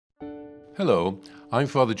Hello, I'm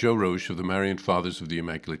Father Joe Roche of the Marian Fathers of the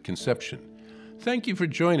Immaculate Conception. Thank you for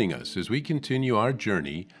joining us as we continue our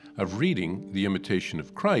journey of reading the Imitation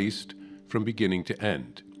of Christ from beginning to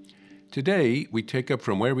end. Today, we take up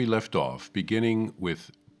from where we left off, beginning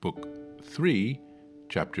with Book 3,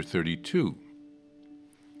 Chapter 32.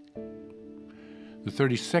 The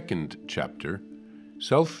 32nd chapter,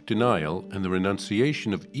 Self-Denial and the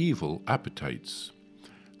Renunciation of Evil Appetites.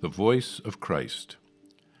 The Voice of Christ.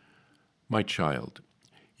 My child,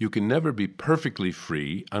 you can never be perfectly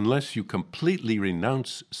free unless you completely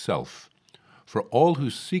renounce self. For all who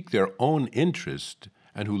seek their own interest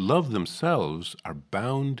and who love themselves are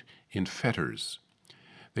bound in fetters.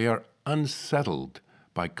 They are unsettled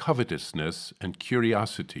by covetousness and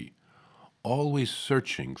curiosity, always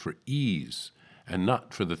searching for ease and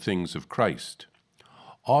not for the things of Christ,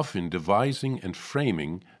 often devising and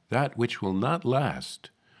framing that which will not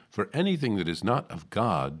last, for anything that is not of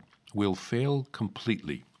God will fail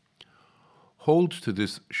completely. Hold to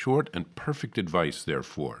this short and perfect advice,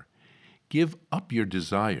 therefore. Give up your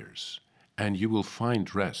desires, and you will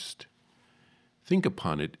find rest. Think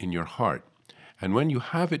upon it in your heart, and when you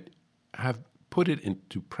have put it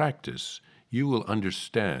into practice, you will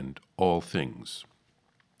understand all things.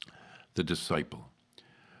 The disciple.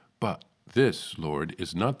 But this, Lord,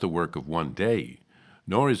 is not the work of one day,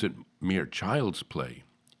 nor is it mere child's play.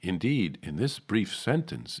 Indeed, in this brief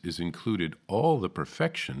sentence is included all the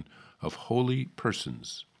perfection of holy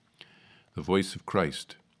persons. The voice of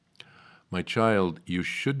Christ. My child, you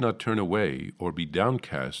should not turn away or be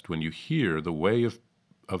downcast when you hear the way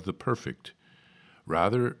of the perfect.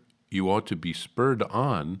 Rather, you ought to be spurred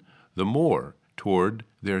on the more toward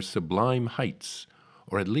their sublime heights,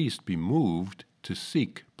 or at least be moved to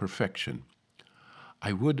seek perfection.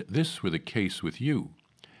 I would this were the case with you,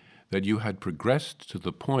 that you had progressed to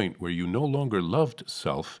the point where you no longer loved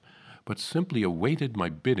self, but simply awaited my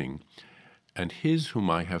bidding and his whom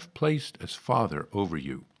I have placed as Father over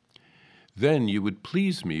you. Then you would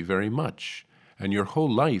please me very much, and your whole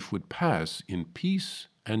life would pass in peace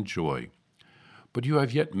and joy. But you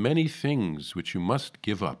have yet many things which you must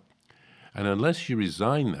give up, and unless you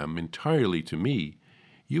resign them entirely to me,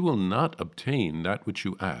 you will not obtain that which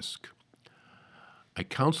you ask. I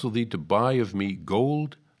counsel thee to buy of me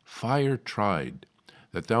gold, fire tried,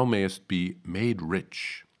 that thou mayest be made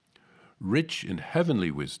rich, rich in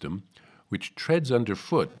heavenly wisdom, which treads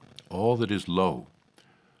underfoot all that is low.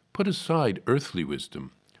 Put aside earthly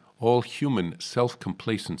wisdom, all human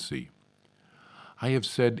self-complacency. I have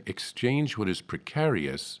said, exchange what is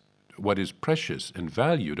precarious, what is precious and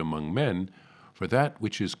valued among men, for that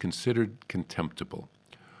which is considered contemptible.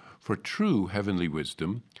 For true heavenly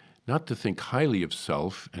wisdom, not to think highly of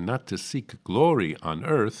self and not to seek glory on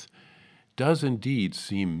earth, does indeed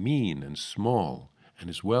seem mean and small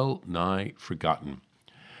and is well nigh forgotten.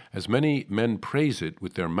 As many men praise it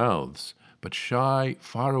with their mouths, but shy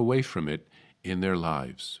far away from it in their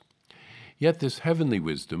lives. Yet this heavenly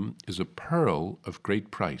wisdom is a pearl of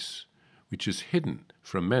great price, which is hidden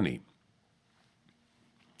from many.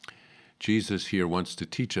 Jesus here wants to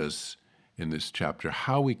teach us in this chapter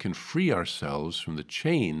how we can free ourselves from the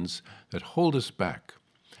chains that hold us back.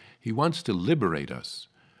 He wants to liberate us,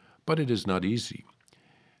 but it is not easy.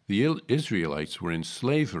 The Israelites were in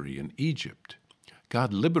slavery in Egypt.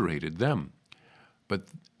 God liberated them, but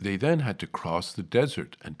they then had to cross the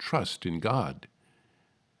desert and trust in God.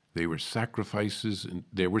 There were sacrifices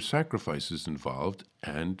involved,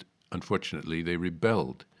 and unfortunately they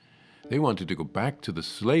rebelled. They wanted to go back to the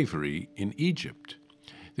slavery in Egypt.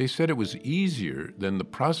 They said it was easier than the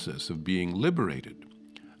process of being liberated.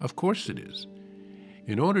 Of course it is.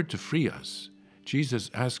 In order to free us, Jesus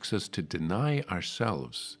asks us to deny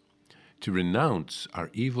ourselves, to renounce our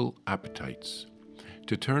evil appetites,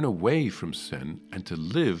 to turn away from sin and to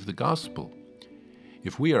live the gospel.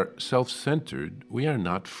 If we are self-centered, we are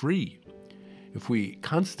not free. If we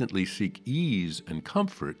constantly seek ease and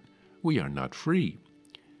comfort, we are not free.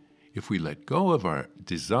 If we let go of our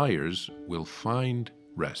desires, we'll find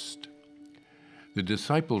rest. The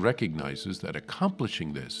disciple recognizes that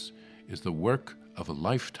accomplishing this is the work of a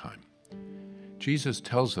lifetime. Jesus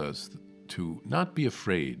tells us to not be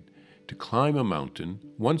afraid to climb a mountain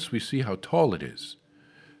once we see how tall it is.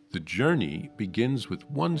 The journey begins with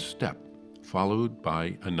one step, followed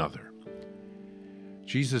by another.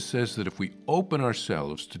 Jesus says that if we open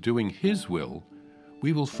ourselves to doing His will,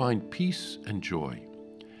 we will find peace and joy.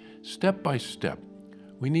 Step by step,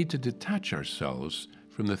 we need to detach ourselves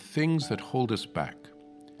from the things that hold us back.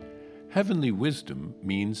 Heavenly wisdom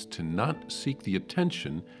means to not seek the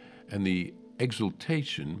attention and the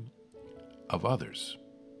exaltation of others,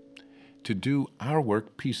 to do our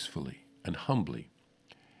work peacefully, and humbly,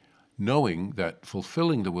 knowing that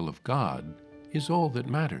fulfilling the will of God is all that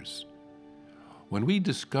matters. When we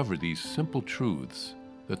discover these simple truths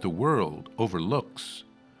that the world overlooks,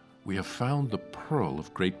 we have found the pearl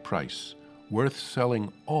of great price, worth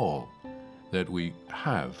selling all that we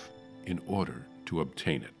have in order to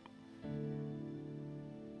obtain it.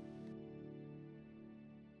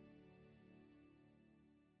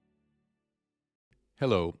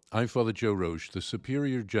 Hello, I'm Father Joe Roche, the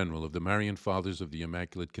Superior General of the Marian Fathers of the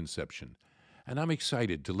Immaculate Conception, and I'm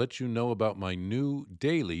excited to let you know about my new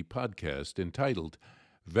daily podcast entitled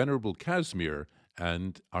Venerable Casimir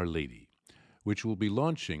and Our Lady, which will be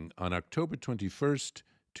launching on October 21st,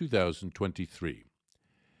 2023.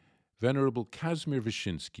 Venerable Casimir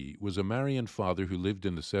Wyszynski was a Marian father who lived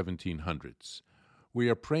in the 1700s. We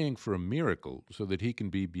are praying for a miracle so that he can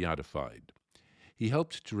be beatified. He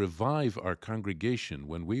helped to revive our congregation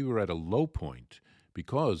when we were at a low point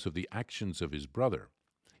because of the actions of his brother.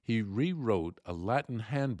 He rewrote a Latin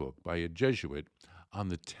handbook by a Jesuit on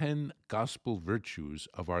the 10 gospel virtues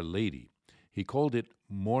of Our Lady. He called it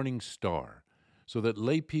Morning Star, so that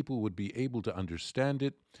lay people would be able to understand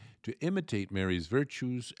it, to imitate Mary's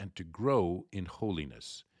virtues, and to grow in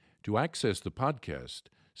holiness. To access the podcast,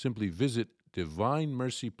 simply visit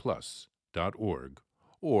divinemercyplus.org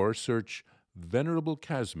or search Venerable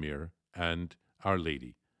Casimir and Our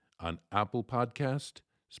Lady on Apple Podcast,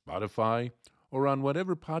 Spotify, or on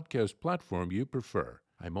whatever podcast platform you prefer.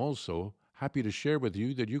 I'm also happy to share with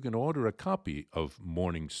you that you can order a copy of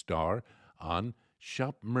Morning Star on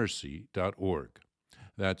shopmercy.org.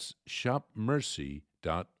 That's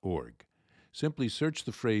shopmercy.org. Simply search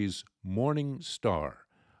the phrase Morning Star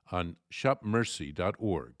on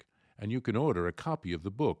shopmercy.org, and you can order a copy of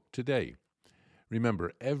the book today.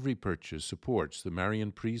 Remember, every purchase supports the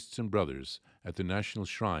Marian priests and brothers at the National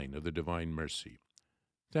Shrine of the Divine Mercy.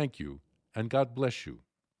 Thank you, and God bless you.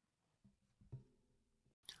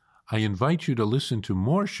 I invite you to listen to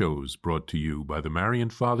more shows brought to you by the Marian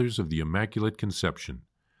Fathers of the Immaculate Conception.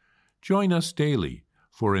 Join us daily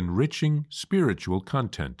for enriching spiritual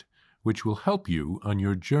content, which will help you on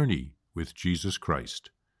your journey with Jesus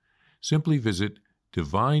Christ. Simply visit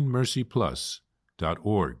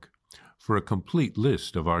divinemercyplus.org for a complete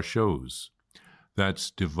list of our shows. That's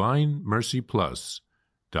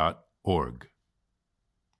divinemercyplus.org.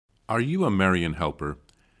 Are you a Marian helper?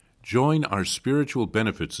 Join our Spiritual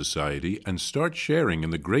Benefit Society and start sharing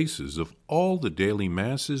in the graces of all the daily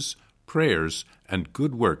masses, prayers, and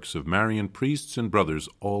good works of Marian priests and brothers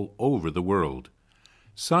all over the world.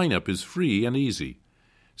 Sign up is free and easy.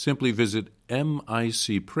 Simply visit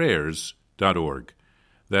micprayers.org.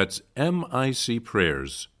 That's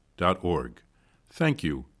micprayers.org. Thank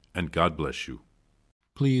you, and God bless you.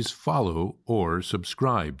 Please follow or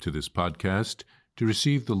subscribe to this podcast to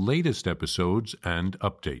receive the latest episodes and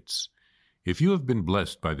updates. If you have been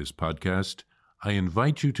blessed by this podcast, I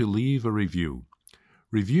invite you to leave a review.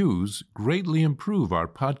 Reviews greatly improve our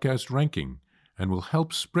podcast ranking and will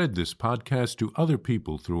help spread this podcast to other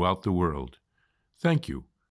people throughout the world. Thank you.